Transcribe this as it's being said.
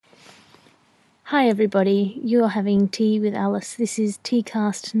Hi everybody, you're having tea with Alice. This is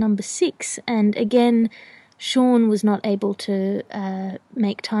Teacast number 6, and again, Sean was not able to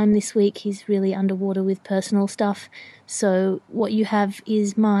make time this week. He's really underwater with personal stuff, so what you have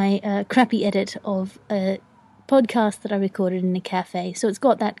is my crappy edit of a podcast that I recorded in a cafe. So it's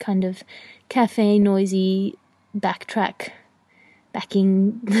got that kind of cafe noisy backing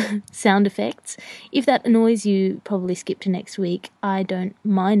sound effects. If that annoys you, probably skip to next week. I don't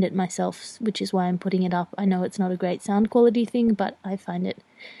mind it myself, which is why I'm putting it up. I know it's not a great sound quality thing, but I find it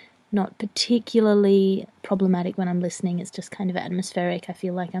not particularly problematic when I'm listening. It's just kind of atmospheric. I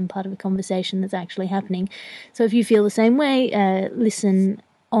feel like I'm part of a conversation that's actually happening. So if you feel the same way, listen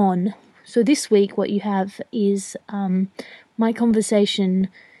on. So this week what you have is my conversation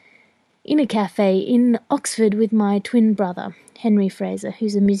in a cafe in Oxford with my twin brother, Henry Fraser,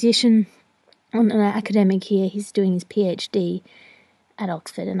 who's a musician and an academic here. He's doing his PhD at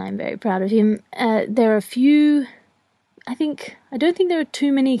Oxford, and I'm very proud of him. There are a few, I don't think there are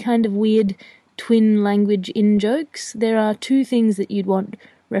too many kind of weird twin language in-jokes. There are two things that you'd want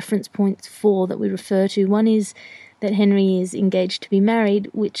reference points for that we refer to. One is that Henry is engaged to be married,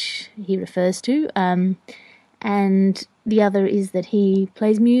 which he refers to, and the other is that he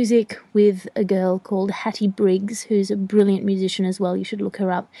plays music with a girl called Hattie Briggs, who's a brilliant musician as well. You should look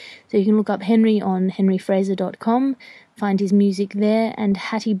her up. So you can look up Henry on henryfraser.com, find his music there, and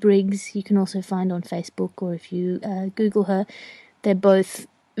Hattie Briggs you can also find on Facebook, or if you Google her. They're both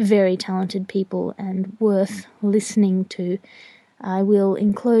very talented people and worth listening to. I will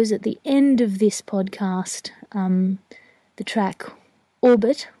enclose at the end of this podcast the track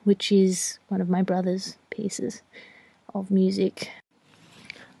Orbit, which is one of my brother's pieces of music.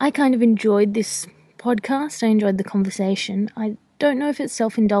 I kind of enjoyed this podcast. I enjoyed the conversation. I don't know if it's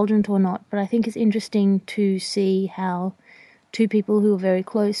self-indulgent or not, but I think it's interesting to see how two people who are very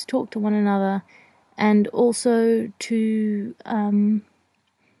close talk to one another, and also to have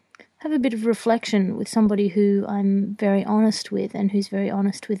a bit of reflection with somebody who I'm very honest with and who's very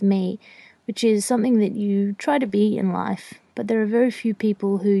honest with me, which is something that you try to be in life, but there are very few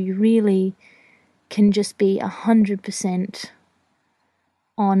people who you really can just be 100%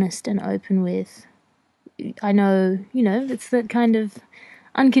 honest and open with. I know, it's that kind of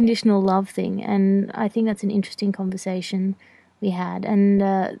unconditional love thing, and I think that's an interesting conversation we had. And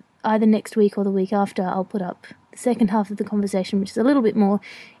either next week or the week after, I'll put up the second half of the conversation, which is a little bit more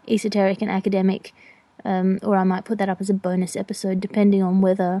esoteric and academic, or I might put that up as a bonus episode, depending on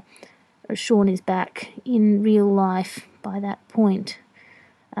whether Sean is back in real life by that point.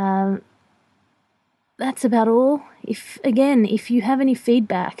 That's about all. If you have any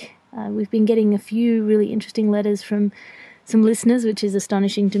feedback, we've been getting a few really interesting letters from some listeners, which is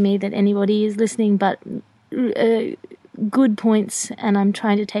astonishing to me that anybody is listening, but good points, and I'm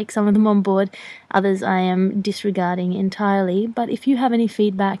trying to take some of them on board. Others I am disregarding entirely. But if you have any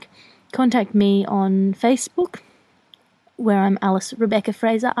feedback, contact me on Facebook, where I'm Alice Rebecca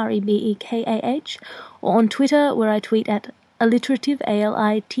Fraser, Rebekah, or on Twitter, where I tweet at alliterative,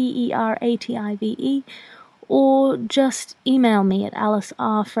 ALITERATIVE, or just email me at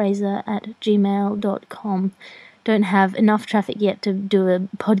alicefraser@gmail.com. Don't have enough traffic yet to do a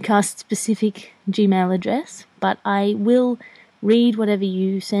podcast-specific Gmail address, but I will read whatever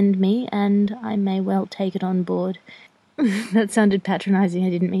you send me, and I may well take it on board. That sounded patronizing,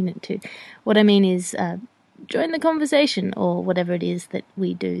 I didn't mean it to. What I mean is, join the conversation, or whatever it is that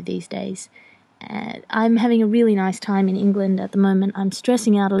we do these days. I'm having a really nice time in England at the moment. I'm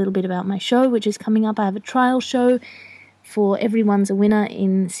stressing out a little bit about my show, which is coming up. I have a trial show for Everyone's a Winner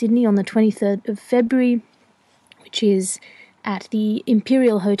in Sydney on the 23rd of February, which is at the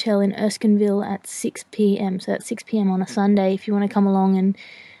Imperial Hotel in Erskineville at 6 p.m. So that's 6 p.m. on a Sunday. If you want to come along and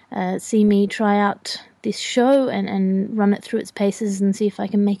see me try out this show and run it through its paces and see if I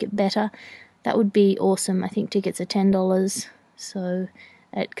can make it better, that would be awesome. I think tickets are $10, so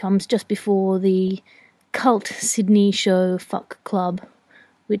it comes just before the cult Sydney show Fuck Club,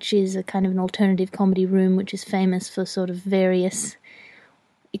 which is a kind of an alternative comedy room which is famous for sort of various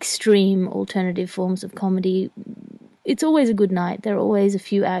extreme alternative forms of comedy. It's always a good night. There are always a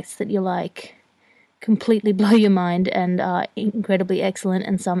few acts that you completely blow your mind and are incredibly excellent,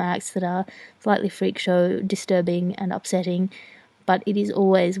 and some acts that are slightly freak show, disturbing and upsetting, but it is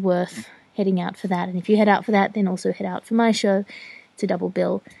always worth heading out for that. And if you head out for that, then also head out for my show. It's a double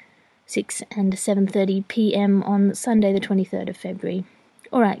bill, 6 and 7:30 p.m. on Sunday the 23rd of February.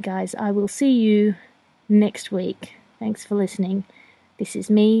 Alright guys, I will see you next week. Thanks for listening. This is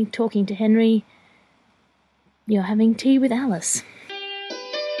me talking to Henry. You're having tea with Alice.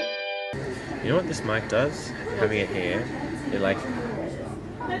 You know what this mic does? Having it here, it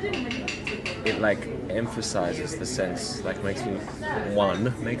it like emphasizes the sense, like makes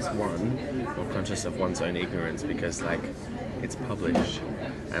one more conscious of one's own ignorance, because like it's published,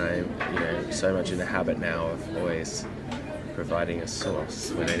 and I'm so much in the habit now of always providing a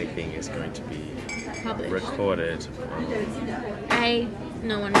source when anything is going to be Published. recorded,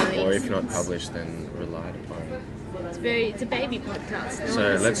 No one really or if listens. not published, then relied upon. It's a baby podcast. No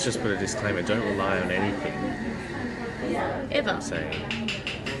So one let's just put a disclaimer: don't rely on anything ever. I'm saying,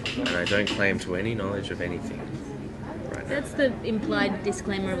 and I don't claim to any knowledge of anything right now. That's the implied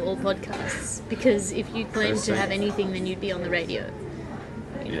disclaimer of all podcasts, because if you claim to have anything, then you'd be on the radio.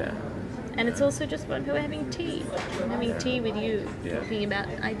 Yeah. And it's also just fun who are having tea. I'm having tea with you, Yeah. talking about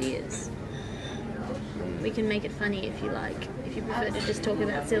ideas. We can make it funny if you like, if you prefer to just talk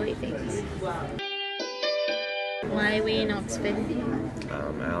about silly things. Why are we in Oxford?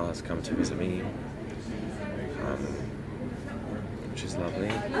 Al has come to visit me, which is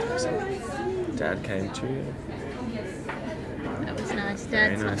lovely. Dad came too. That was nice.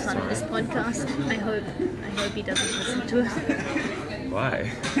 Very Dad's nice not fun of this podcast. I hope he doesn't listen to it.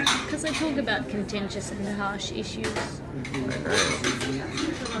 Why? Because I talk about contentious and harsh issues. I know.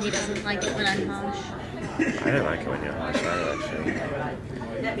 And he doesn't like it when I'm harsh. I don't like it when you're harsh either, actually.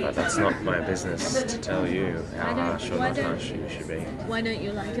 But that's not my business to tell you how harsh or not harsh you should be. Why don't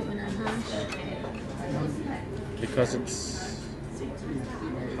you like it when I'm harsh? Because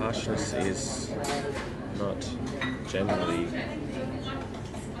harshness is not generally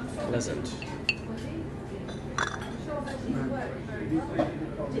pleasant.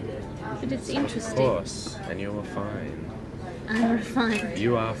 But it's Of interesting. course, and you are fine. I'm refined.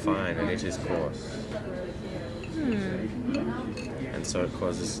 You are fine, and it is coarse. And so it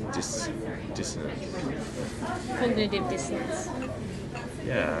causes dissonance. Cognitive dissonance.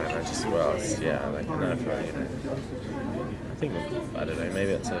 Yeah, and I just, like, no, I think, I don't know,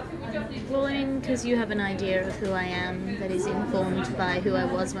 maybe it's a... Well, I mean, because you have an idea of who I am that is informed by who I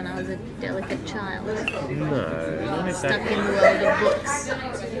was when I was a delicate child. No, not Stuck exactly. in the world of books.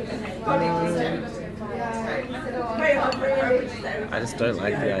 I just don't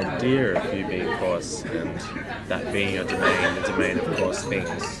like the idea of you being coarse and that being your domain, the domain of coarse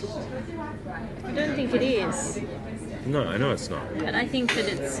things. I don't think it is. No, I know it's not. But I think that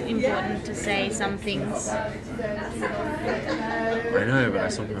it's important to say some things. I know,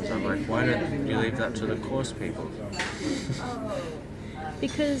 but sometimes I'm like, why don't you leave that to the coarse people?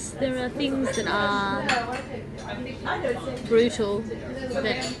 Because there are things that are brutal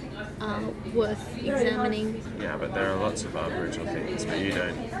that are worth examining. Yeah, but there are lots of brutal things, but you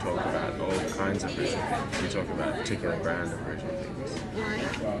don't talk about all kinds of brutal things. You talk about a particular brand of brutal things.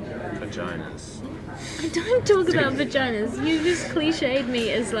 Like, Vaginas. I don't talk about vaginas. You just cliched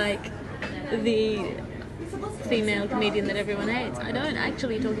me as like the female comedian that everyone hates. I don't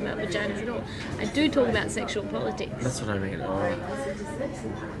actually talk about vaginas at all. I do talk about sexual politics. That's what I mean.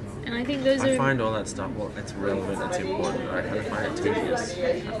 And I think those I are... find all that stuff, well, it's relevant, it's important. I kind of find it tedious.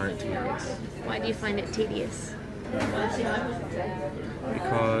 I find it tedious. Why do you find it tedious?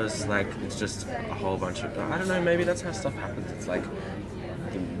 Because, like, it's just a whole bunch of... I don't know, maybe that's how stuff happens. It's like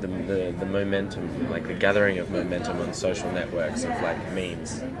the momentum, like the gathering of momentum on social networks of, like,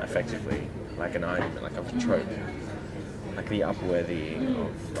 memes, effectively. Like an argument, like a trope. Like the upworthying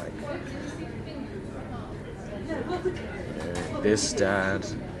of, like... this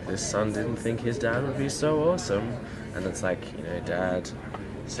son didn't think his dad would be so awesome, and it's like, dad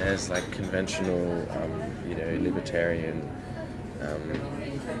says like conventional, libertarian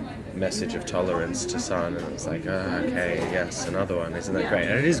message of tolerance to son, and it's like, okay, yes, another one, isn't that great?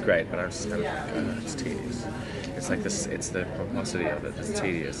 And it is great, but I'm just kind of like, it's tedious. It's like this, it's the pomposity of it, it's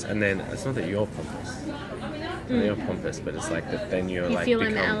tedious. And then, it's not that you're pompous, you're pompous, but it's like that then you're You like, feel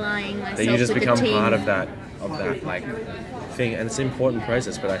I'm allying myself then you just with become the team. part of that like thing, and it's an important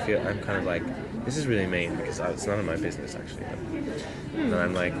process, but I feel I'm kind of like, this is really mean because it's none of my business actually, but and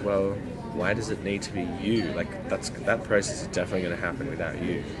I'm like, well, why does it need to be you? Like that process is definitely going to happen without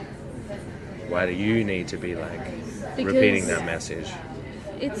you. Why do you need to be like repeating that message?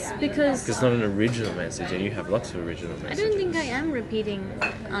 It's because It's not an original message, and you have lots of original I messages. don't think I am repeating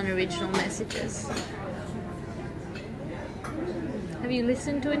unoriginal messages. Have you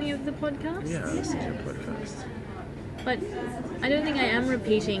listened to any of the podcasts? Yeah, I listen to your podcast. But I don't think I am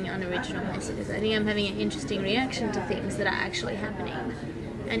repeating unoriginal messages. I think I'm having an interesting reaction to things that are actually happening.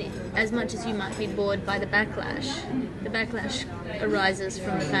 And as much as you might be bored by the backlash arises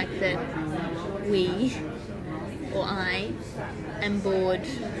from the fact that we, or I, am bored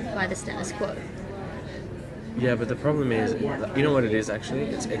by the status quo. Yeah, but the problem is, you know what it is actually?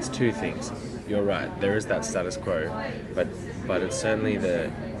 It's two things. You're right, there is that status quo, but it's certainly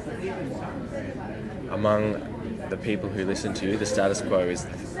among the people who listen to you, the status quo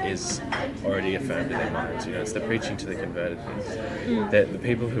is already affirmed in their minds. You know, it's the preaching to the converted things. The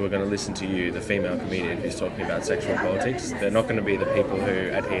people who are going to listen to you, the female comedian who's talking about sexual politics, they're not going to be the people who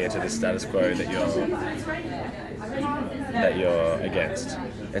adhere to the status quo that you're against.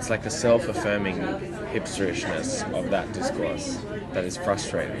 It's like the self-affirming hipsterishness of that discourse that is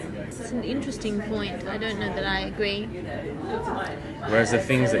frustrating. It's an interesting point. I don't know that I agree. Whereas the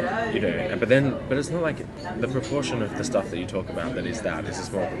things that you do, but it's not like the proportion of the stuff that you talk about that is a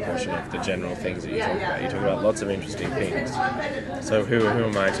small proportion of the general things that you talk about. You talk about lots of interesting things. So who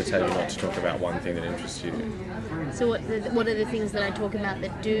am I to tell you not to talk about one thing that interests you? So what are the things that I talk about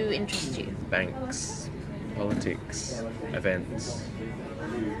that do interest you? Banks, politics, events,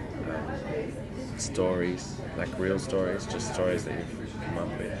 stories, like real stories, just stories that you've come up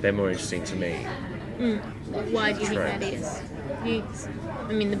with. They're more interesting to me. Why do you think that is?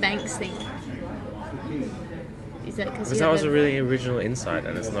 The Banks thing. Is that because that was a really original insight,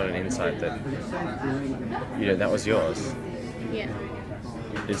 and it's not an insight that that was yours. Yeah.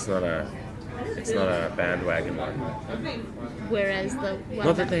 It's not a bandwagon one. Whereas the one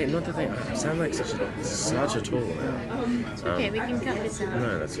not that they sound like such a tool now. It's okay, we can cut this out.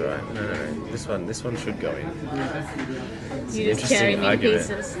 No, that's all right. No. This one should go in. It's you just tearing me to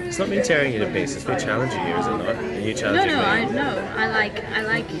pieces. It's not me tearing you to pieces. It's me challenging you, is it not? Are you challenging me? I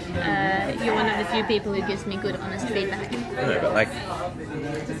like. You're one of the few people who gives me good, honest feedback. No, but like,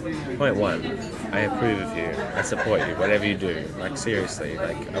 point one, I approve of you. I support you. Whatever you do, like seriously,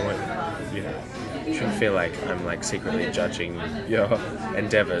 like I want you shouldn't feel like I'm like secretly judging your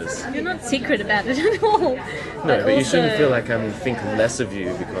endeavours. You're not secret about it at all. No, but you shouldn't feel like I'm thinking less of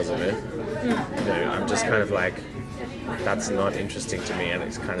you because of it. I'm just kind of like, that's not interesting to me, and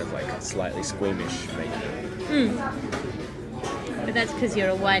it's kind of like slightly squeamish making. But that's because you're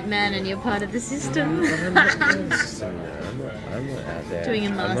a white man and you're part of the system. I'm not out there. Doing a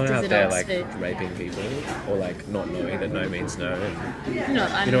master's I'm not out at there Oxford. like raping people or like not knowing that no means no. No,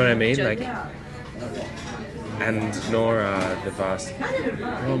 I'm you know what I mean? joking. Like, and nor the vast.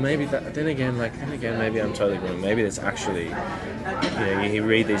 Well, maybe that. Then again, maybe I'm totally wrong. Maybe it's actually, you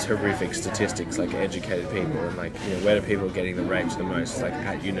read these horrific statistics, like educated people, and like, where are people getting the rapes the most? It's like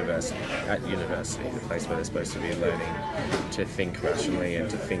at university, the place where they're supposed to be learning to think rationally and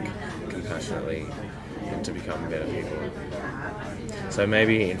to think compassionately and to become better people. So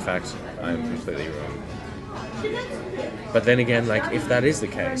maybe, in fact, I'm completely wrong. But then again, like, if that is the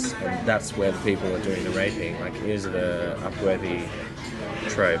case, and that's where the people are doing the raping, like, is the Upworthy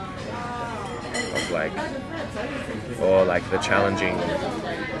trope of, like, or, like, the challenging,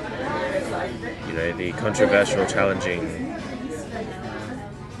 the controversial challenging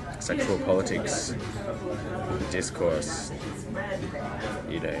sexual politics discourse,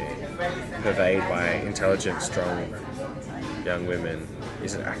 purveyed by intelligent, strong young women,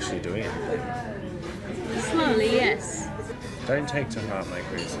 is it actually doing it? Slowly, yes. Don't take to heart my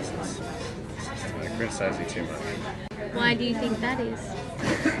criticisms. I criticize you too much. Why do you think that is?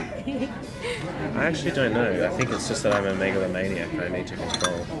 I actually don't know. I think it's just that I'm a megalomaniac and I need to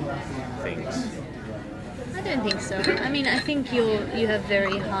control things. I don't think so. I think you have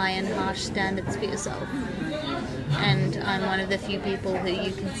very high and harsh standards for yourself. And I'm one of the few people who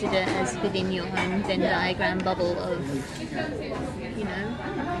you consider as within your own Venn diagram bubble of,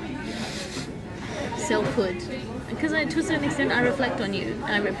 selfhood. Because to a certain extent I reflect on you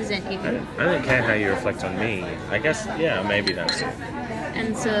and I represent you. I don't care how you reflect on me. I guess, maybe that's it.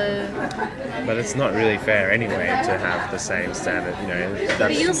 And so... But it's not really fair anyway to have the same standard,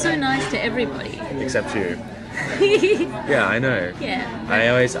 But you're so nice to everybody. Except you. Yeah, I know. Yeah.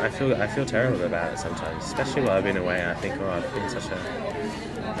 I feel terrible about it sometimes, especially while I've been away. I think, I've been such a,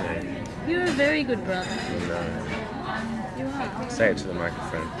 You're a very good brother. No. You are. Say it to the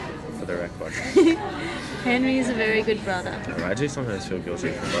microphone for the record. Henry is a very good brother. I do sometimes feel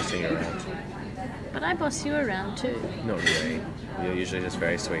guilty for bossing you around. But I boss you around too. Not really. You're usually just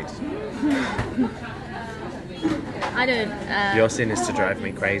very sweet. I don't... Your sin is to drive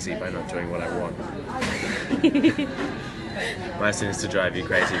me crazy by not doing what I want. My sin is to drive you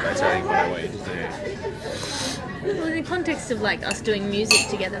crazy by telling you what I want you to do. Well, in the context of like us doing music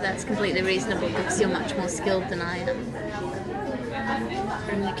together, that's completely reasonable because you're much more skilled than I am.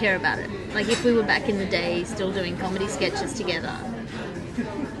 And you care about it. Like if we were back in the day still doing comedy sketches together,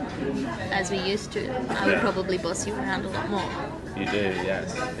 as we used to, I would probably boss you around a lot more. You do,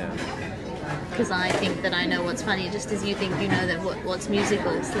 yes. Yeah. Because I think that I know what's funny, just as you think you know that what's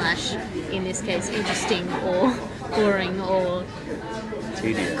musical / in this case interesting or boring or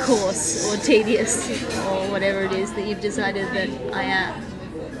tedious, coarse or tedious or whatever it is that you've decided that I am.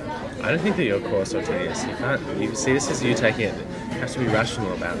 I don't think that you're coarse or tedious. You can't. You see, this is you taking it. You have to be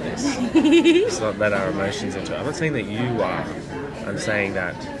rational about this. It's not let our emotions into it. I'm not saying that you are. I'm saying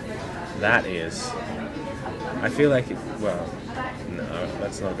that is. I feel like well, no.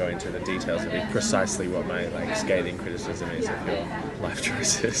 Let's not go into the details of precisely what my scathing criticism is of your life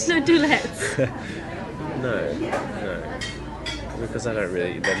choices. No, do let's. No. Because I don't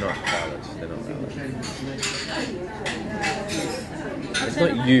really. They're not valid. It's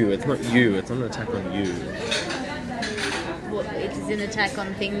not you. It's not an attack on you. Well, it is an attack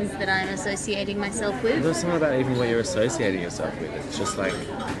on things that I'm associating myself with. It's not about even what you're associating yourself with. It's just like,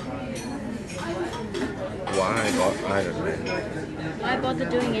 why? I don't know. Why bother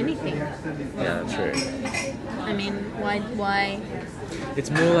doing anything? Yeah, true. I mean, why?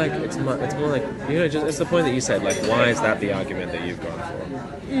 It's more like it's more like just it's the point that you said. Like, why is that the argument that you've gone for?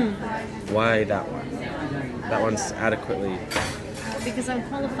 Why that one? That one's adequately. Because I'm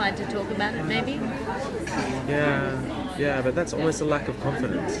qualified to talk about it, maybe. Yeah, but that's almost a lack of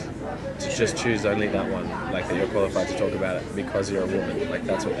confidence to just choose only that one, like that you're qualified to talk about it because you're a woman, like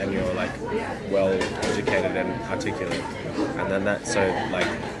that's what, and you're well educated and articulate, and then that's so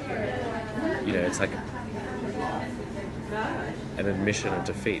it's like an admission of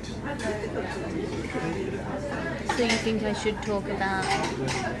defeat. So you think I should talk about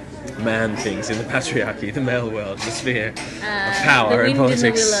man things in the patriarchy, the male world, the sphere of power and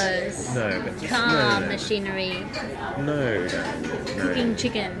politics? No, but car machinery. No. Cooking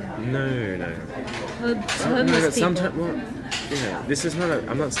chicken. No. Homeless people. This is not.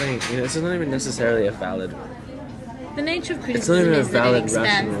 I'm not saying. This is not even necessarily a valid. The nature of criticism is that it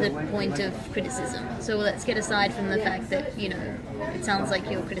expands the point of criticism. So let's get aside from the fact that, it sounds like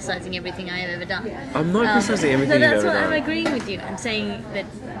you're criticising everything I have ever done. I'm not criticising everything you've ever done. So that's what I'm agreeing with you. I'm saying that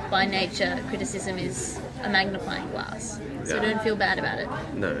by nature, criticism is a magnifying glass. So don't feel bad about it.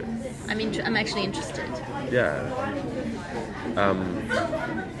 No. I'm actually interested. Yeah.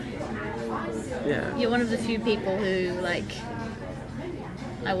 You're one of the few people who,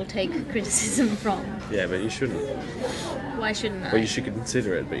 I will take criticism from. Yeah, but you shouldn't. Why shouldn't I? Well, you should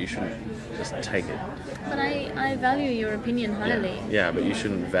consider it, but you shouldn't just take it. But I value your opinion highly. Yeah, but you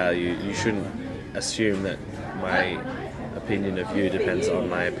shouldn't assume that my opinion of you depends on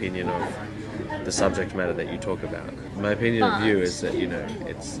my opinion of the subject matter that you talk about. My opinion of you is that,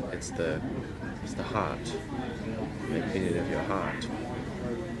 it's the heart. My opinion of your heart.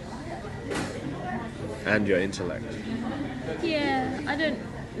 And your intellect. Yeah, I don't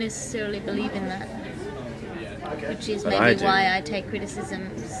necessarily believe in that. Which is maybe why I take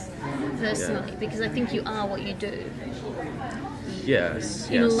criticisms personally, because I think you are what you do. Yes.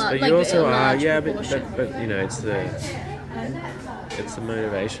 But you also are, but it's the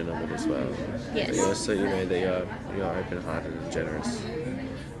motivation of it as well. Yes. But you're also, that you're open-hearted and generous,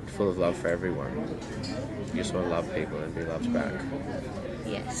 full of love for everyone. You just want to love people and be loved back.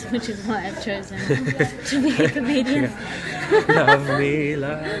 Yes, which is why I've chosen to be a comedian. Love me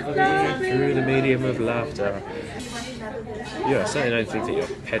through the medium of laughter. Yeah, I certainly don't think that you're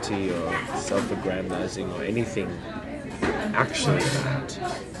petty or self-aggrandizing or anything actually bad.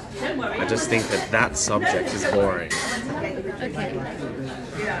 I just think that subject is boring. Okay.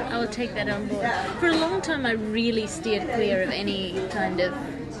 I will take that on board. For a long time I really steered clear of any kind of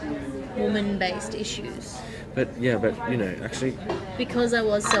woman-based issues. But actually... Because I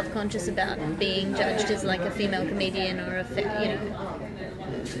was self-conscious about being judged as a female comedian or the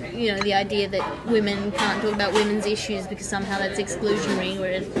idea that women can't talk about women's issues because somehow that's exclusionary,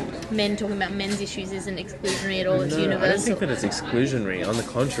 whereas men talking about men's issues isn't exclusionary at all, it's universal. I don't think that it's exclusionary. On the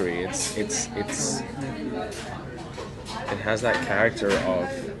contrary, it has that character of...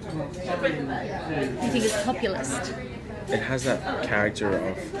 You think it's populist? It has that character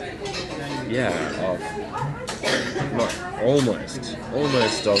of not almost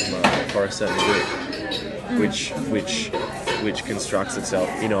dogma for a certain group, which constructs itself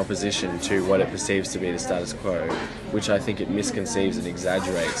in opposition to what it perceives to be the status quo, which I think it misconceives and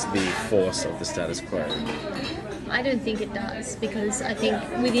exaggerates the force of the status quo. I don't think it does, because I think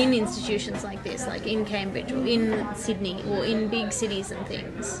within institutions like this, like in Cambridge or in Sydney or in big cities and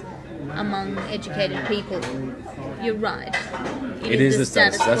things, among educated people, you're right. It is the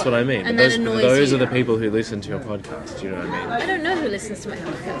status quo. That's what I mean. And those are the people who listen to your podcast. Do you know what I mean? I don't know who listens to my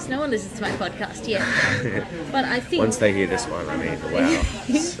podcast. No one listens to my podcast yet. But I think... Once they hear this one, wow.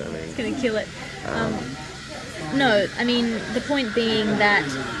 It's going to kill it. No, I mean, the point being that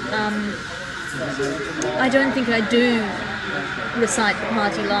I don't think I do recite the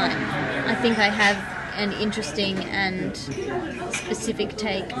party line. I think I have an interesting and specific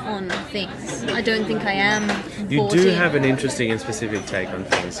take on things. I don't think I am You bought do in. have an interesting and specific take on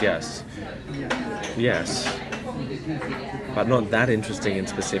things, yes. Yes. But not that interesting and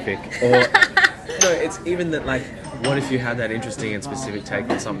specific. Or, no, it's even that, like, what if you had that interesting and specific take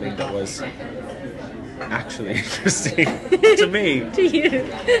on something that was actually interesting to me? To you.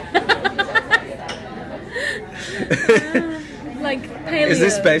 Like paleo. Is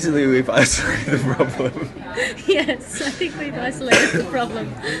this basically we've isolated the problem? Yes, I think we've isolated the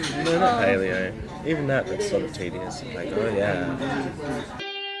problem. No, not paleo. Even that's sort of tedious. Like, oh yeah.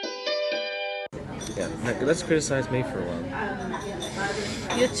 Yeah, no, let's criticize me for a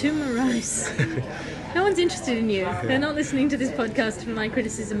while. You're too morose. No one's interested in you. They're not listening to this podcast for my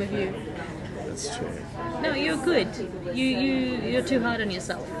criticism of you. That's true. No, you're good. You're too hard on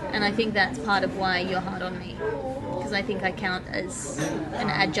yourself, and I think that's part of why you're hard on me. Because I think I count as an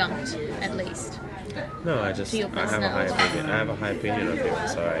adjunct, at least. No, I To your have a high personality. opinion. I have a high opinion of you.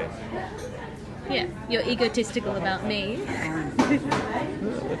 Sorry. Yeah, you're egotistical about me.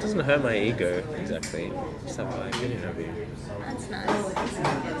 It doesn't hurt my ego exactly. Just have a high opinion of you. That's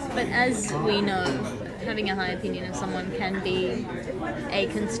nice. But as we know, having a high opinion of someone can be a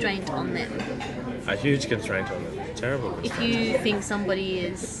constraint on them. A huge constraint on them. Terrible If constraint. you think somebody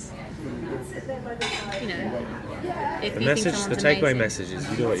is, you know, if The you message, think the someone's takeaway amazing, message is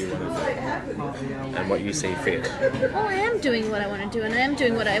you do what you want to do and what you see fit. oh, I am doing what I want to do, and I am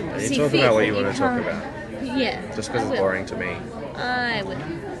doing what I And see you talk fit. about what you but want to talk can't- about. Yeah. Just I because it's will. boring to me. I will.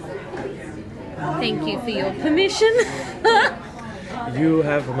 Thank you for your permission. You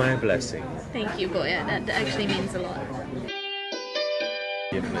have my blessing. Thank you, Goya. That actually means a lot.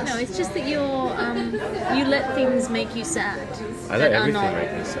 Forgiveness. No, it's just that you let things make you sad. I let that are everything not,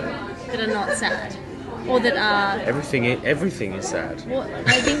 make me sad. that are not sad, or that are. Everything is sad. Well,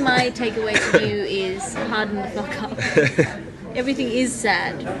 I think my takeaway to you is harden the fuck up. Everything is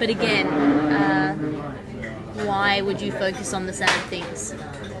sad, but again, why would you focus on the sad things?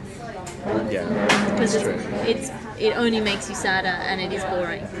 Yeah, Because it's true. it only makes you sadder, and it is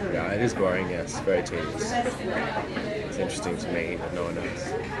boring. Yeah, it is boring, yes. Very tedious. It's interesting to me, but no one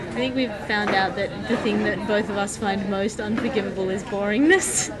else. I think we've found out that the thing that both of us find most unforgivable is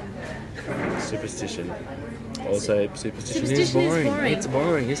boringness. Superstition. Also, superstition is Superstition is boring. boring. It's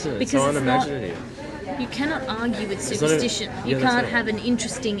boring, isn't it? Because it's so it's not- unimaginative. You cannot argue with not a- superstition. yeah, You that's can't right. have an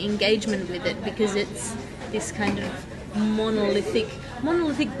interesting engagement with it because it's this kind of monolithic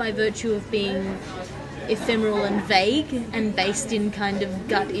by virtue of being ephemeral and vague and based in kind of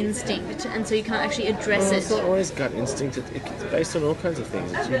gut instinct, and so you can't actually address Well, it's it. not always gut instinct. It's based on all kinds of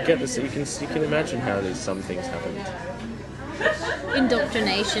things. You get this. You can imagine how some things happen.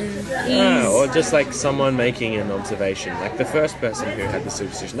 Indoctrination Yeah, or is just like someone making an observation. Like the first person who had the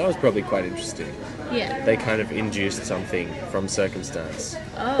superstition, that was probably quite interesting. yeah. They kind of induced something from circumstance,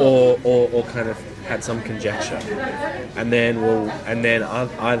 Oh. or kind of had some conjecture, and then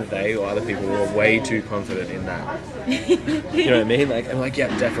either they or other people were way too confident in that. You know what I mean? Like I'm like, yeah,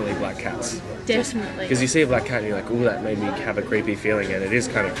 definitely black cats. Definitely. Because you see a black cat and you're like, oh, that made me have a creepy feeling, and it is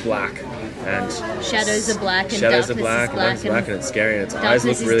kind of black, and Shadows are black and shadows darkness are black, is black, and black, and it's scary, and its eyes darkness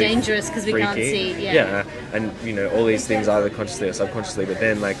look is really dangerous 'cause we can't freaky. see, yeah. And you know all these things either consciously or subconsciously, but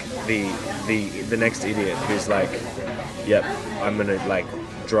then like the next idiot who's like, yep, I'm gonna like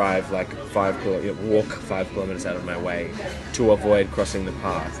drive like walk 5 kilometers out of my way to avoid crossing the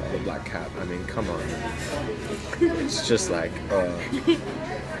path of a black cat. I mean, come on. It's just like,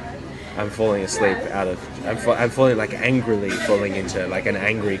 I'm falling asleep I'm falling like angrily falling into like an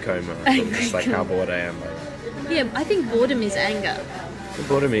angry coma from just like how bored I am. Yeah, I think boredom is anger.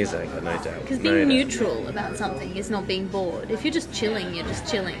 Boredom is anger, no doubt. Because No being doubt. neutral about something is not being bored. If you're just chilling, you're just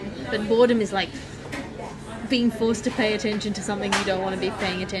chilling. But boredom is like being forced to pay attention to something you don't want to be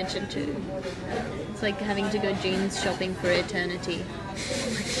paying attention to. It's like having to go jeans shopping for eternity.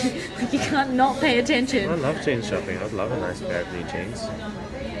 Like you can't not pay I attention. love jeans shopping. I'd love a nice pair of new jeans.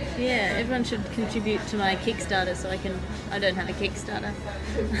 Yeah, everyone should contribute to my Kickstarter so I don't have a Kickstarter.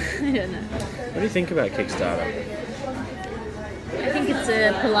 I don't know. What do you think about Kickstarter? I think it's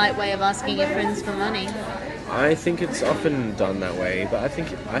a polite way of asking your friends for money. I think it's often done that way, but I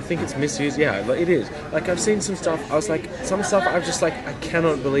think it's misused. Yeah, it is. Like I've seen some stuff. I was like, some stuff. I'm just like, I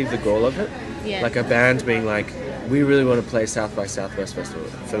cannot believe the gall of it. Yeah. Like a band being like, we really want to play South by Southwest Festival.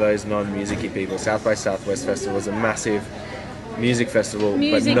 For those non-musicy people, South by Southwest Festival is a massive music festival,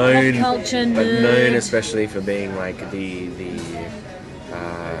 Music, but known, pop culture, but nerd. known especially for being like the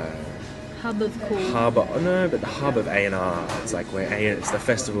Hub of cool. hub. Oh no, but the hub of A&R. It's like it's the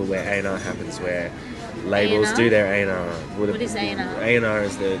festival where A&R happens, where labels A&R? do their A&R. What is A&R? A&R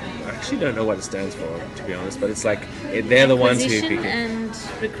is I actually don't know what it stands for, to be honest, but it's like they're the ones who pick Acquisition it.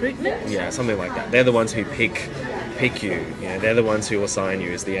 and recruitment? Yeah, something like that. They're the ones who pick you. You know, they're the ones who will sign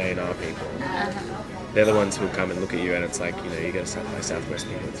you as the A&R people. They're the ones who will come and look at you, and it's like, you know, you go to South by Southwest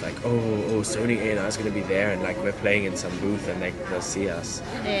people. It's like, oh, Sony A&R is going to be there, and like we're playing in some booth, and they'll see us.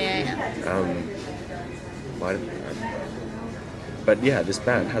 Yeah. Why? But yeah, this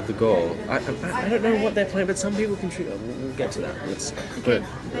band had the goal. I don't know what they're playing, but some people contribute. We'll get to that. Let's put it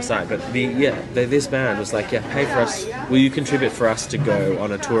aside. But this band was like, yeah, pay for us. Will you contribute for us to go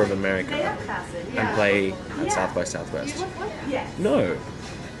on a tour of America and play at South by Southwest? No.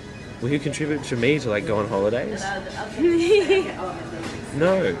 Will you contribute to me to like go on holidays?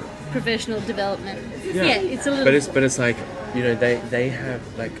 No. Professional development. Yeah, it's a little. But it's like, you know, they have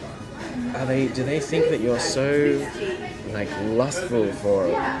like, do they think that you're so like lustful for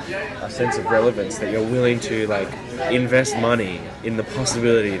a sense of relevance that you're willing to like invest money in the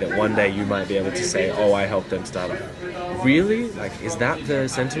possibility that one day you might be able to say, oh, I helped them start up? Really? Like, is that the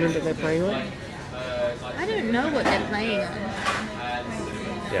sentiment that they're playing on? I don't know what they're playing on.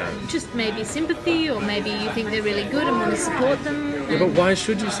 Yeah. Just maybe sympathy, or maybe you think they're really good and want to support them. Yeah, but why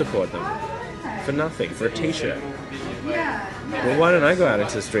should you support them? For nothing, for a t-shirt. Well, why don't I go out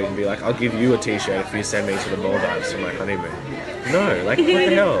into the street and be like, I'll give you a t-shirt if you send me to the Maldives for my honeymoon? No, like, what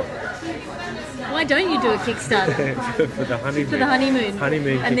the hell? Why don't you do a Kickstarter For the honeymoon. for the honeymoon?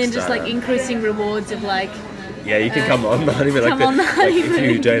 Honeymoon And then just like Kickstarter. increasing rewards of like, Yeah, you can come on the honeymoon. Come on the Like if honeymoon.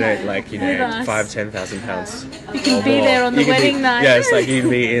 you donate, like, you With know, us. £5,000-10,000. You can be there on the wedding night. Yeah, it's like you'd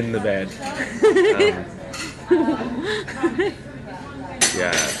be in the bed.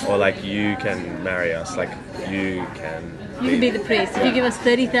 Yeah, or like you can marry us. Like you can. you can be the priest. If you give us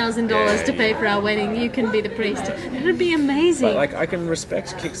 $30,000 Yeah, to pay for our wedding, you can be the priest. It would be amazing. But like I can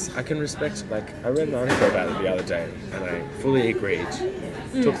respect kicks. I can respect. Like I read an article about it the other day, and I fully agreed.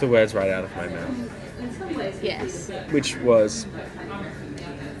 Took the words right out of my mouth. Yes. Which was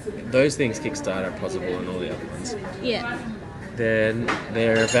those things, Kickstarter, Possible, and all the other ones. Yeah. Then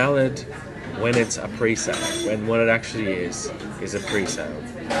they're valid when it's a pre-sale. When what it actually is a pre-sale.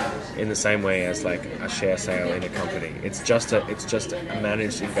 In the same way as like a share sale in a company. It's just a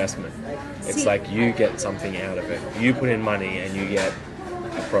managed investment. It's See- like you get something out of it. You put in money and you get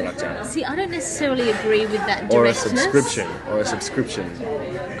a product out of it. See, I don't necessarily agree with that Or a directness. subscription.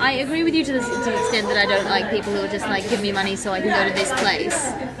 I agree with you to the extent that I don't like people who are just like, give me money so I can go to this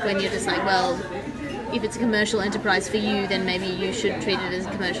place. When you're just like, well, if it's a commercial enterprise for you, then maybe you should treat it as a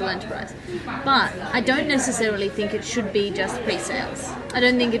commercial enterprise. But I don't necessarily think it should be just pre-sales. I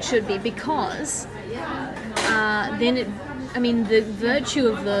don't think it should be, because the virtue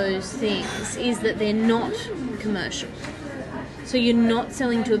of those things is that they're not commercial. So you're not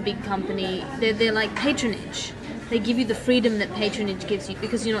selling to a big company. They're like patronage. They give you the freedom that patronage gives you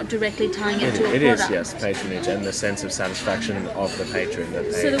because you're not directly tying it to a It product. is, yes, patronage and the sense of satisfaction of the patron.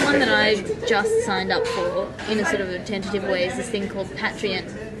 That So the one that I just signed up for in a sort of a tentative way is this thing called Patreon,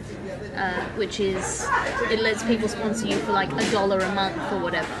 which is, it lets people sponsor you for like $1 a month or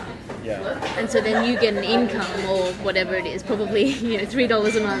whatever. Yeah. And so then you get an income or whatever it is, probably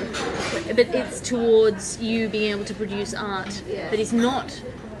 $3 a month. But it's towards you being able to produce art that is not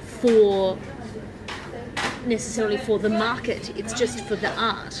for necessarily for the market, it's just for the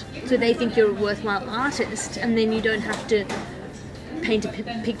art. So they think you're a worthwhile artist, and then you don't have to paint a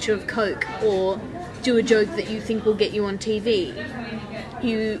picture of Coke or do a joke that you think will get you on TV.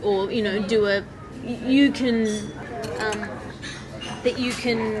 You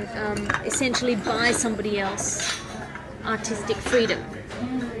can essentially buy somebody else artistic freedom,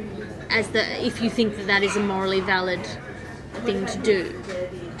 if you think that is a morally valid thing to do.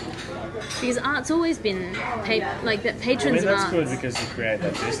 Because art's always been that. Patrons of that's art. good because you create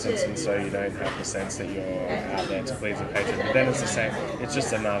that distance, and so you don't have the sense that you're out there to please a patron. But then it's the same. It's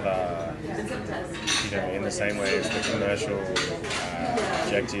just another, in the same way as the commercial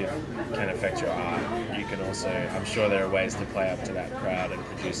objective can affect your art. You can also, I'm sure there are ways to play up to that crowd and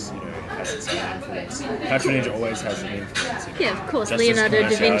produce, has its own influence. Patronage always has an influence. Yeah, of course. Just as Leonardo da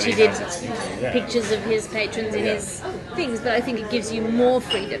Vinci commerciality did has its influence, yeah. pictures of his patrons in his things, but I think it gives you more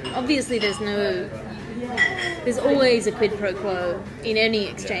freedom. Obviously, there's always a quid pro quo in any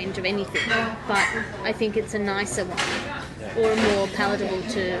exchange of anything, but I think it's a nicer one, or more palatable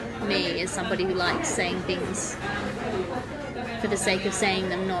to me as somebody who likes saying things for the sake of saying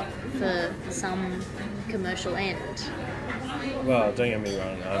them, not for some commercial end. Well, don't get me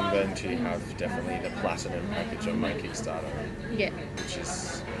wrong, I'm going to have definitely the platinum package on my Kickstarter, Yeah. which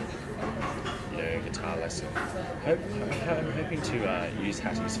is, no guitar lesson. I'm hoping to use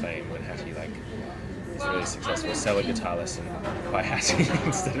Hattie's fame when Hattie like is really successful. Sell a guitar lesson by Hattie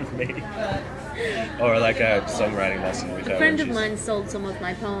instead of me, or like a songwriting lesson with her. A friend of mine sold some of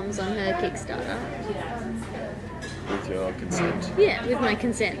my poems on her Kickstarter. With your consent. Yeah, with my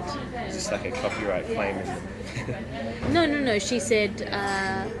consent. Is this like a copyright claim? No. She said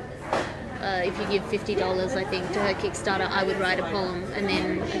if you give $50, I think, to her Kickstarter, I would write a poem, and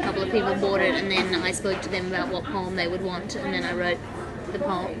then a couple of people bought it, and then I spoke to them about what poem they would want, and then I wrote the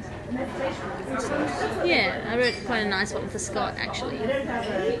poem. Yeah, I wrote quite a nice one for Scott, actually.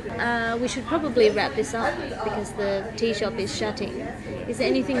 We should probably wrap this up because the tea shop is shutting. Is there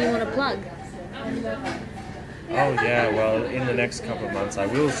anything you want to plug? Oh yeah, well, in the next couple of months I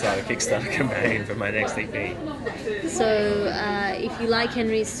will start a Kickstarter campaign for my next EP. So, if you like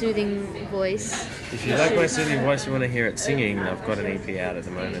Henry's soothing voice... If you like my soothing voice, you want to hear it singing, I've got an EP out at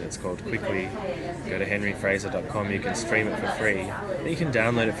the moment. It's called Quickly. Go to henryfraser.com, you can stream it for free. You can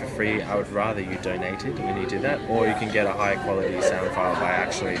download it for free. I would rather you donate it when you do that, or you can get a high quality sound file by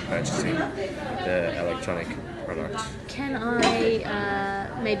actually purchasing the electronic product. Can I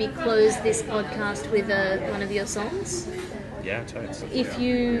maybe close this podcast with one of your songs? Yeah, totally. If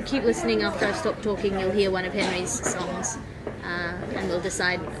you keep listening after I've stopped talking, you'll hear one of Henry's songs, and we'll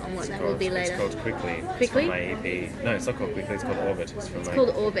decide on what that will be later. It's called Quickly. Quickly? It's from my EP. No, it's not called Quickly, it's called Orbit. It's called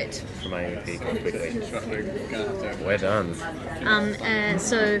Orbit. From my EP called Quickly. We're done.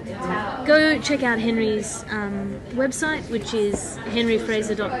 So go check out Henry's website, which is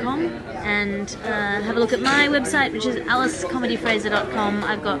henryfraser.com, and have a look at my website, which is alicecomedyfraser.com.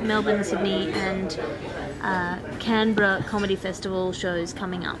 I've got Melbourne, Sydney, and Canberra Comedy Festival shows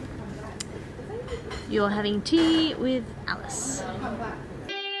coming up. You're having tea with Alice.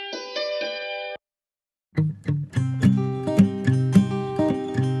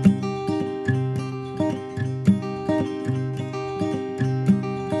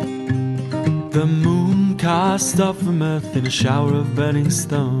 The moon cast off from earth in a shower of burning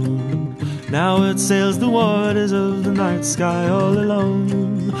stone. Now it sails the waters of the night sky all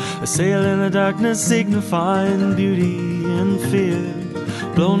alone. A sail in the darkness signifying beauty and fear.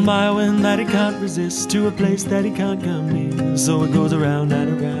 Blown by a wind that he can't resist to a place that he can't come near. So it goes around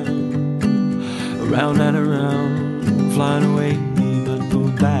and around, around and around, flying away, but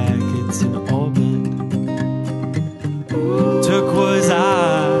pulled back, it's in orbit. Turquoise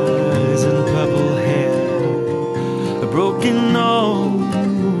eyes and purple hair, a broken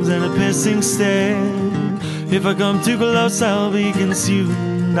nose and a piercing stare. If I come too close I'll be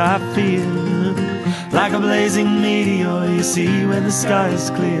consumed, I feel like a blazing meteor you see when the sky is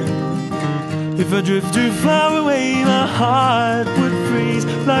clear. If I drift too far away my heart would freeze,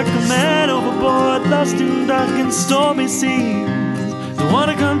 like a man overboard lost in dark and stormy seas. Don't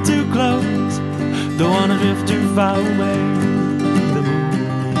wanna come too close, don't wanna drift too far away. The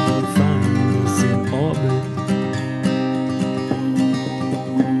moon will find us in orbit.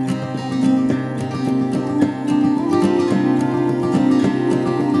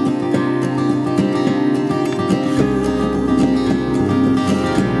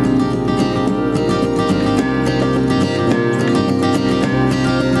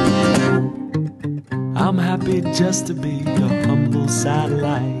 I'm happy just to be your humble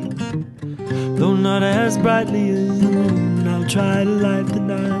satellite. Though not as brightly as the moon, I'll try to light the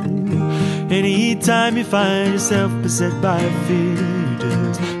night. Any time you find yourself beset by fear, you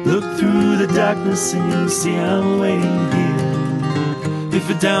just look through the darkness and you'll see I'm waiting here. If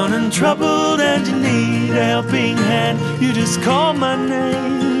you're down and troubled and you need a helping hand, you just call my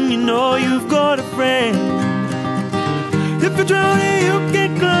name, you know you've got a friend. If you're drowning, you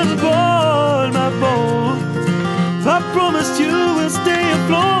can climb aboard my boat. I promise you will stay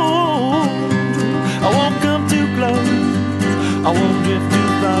afloat. I won't come too close, I won't drift too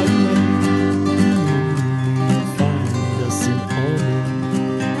far away. You'll find us in orbit.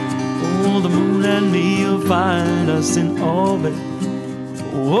 Oh, the moon and me, you'll find us in orbit.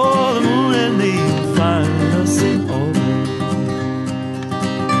 Oh, the moon and me, you'll find us in orbit.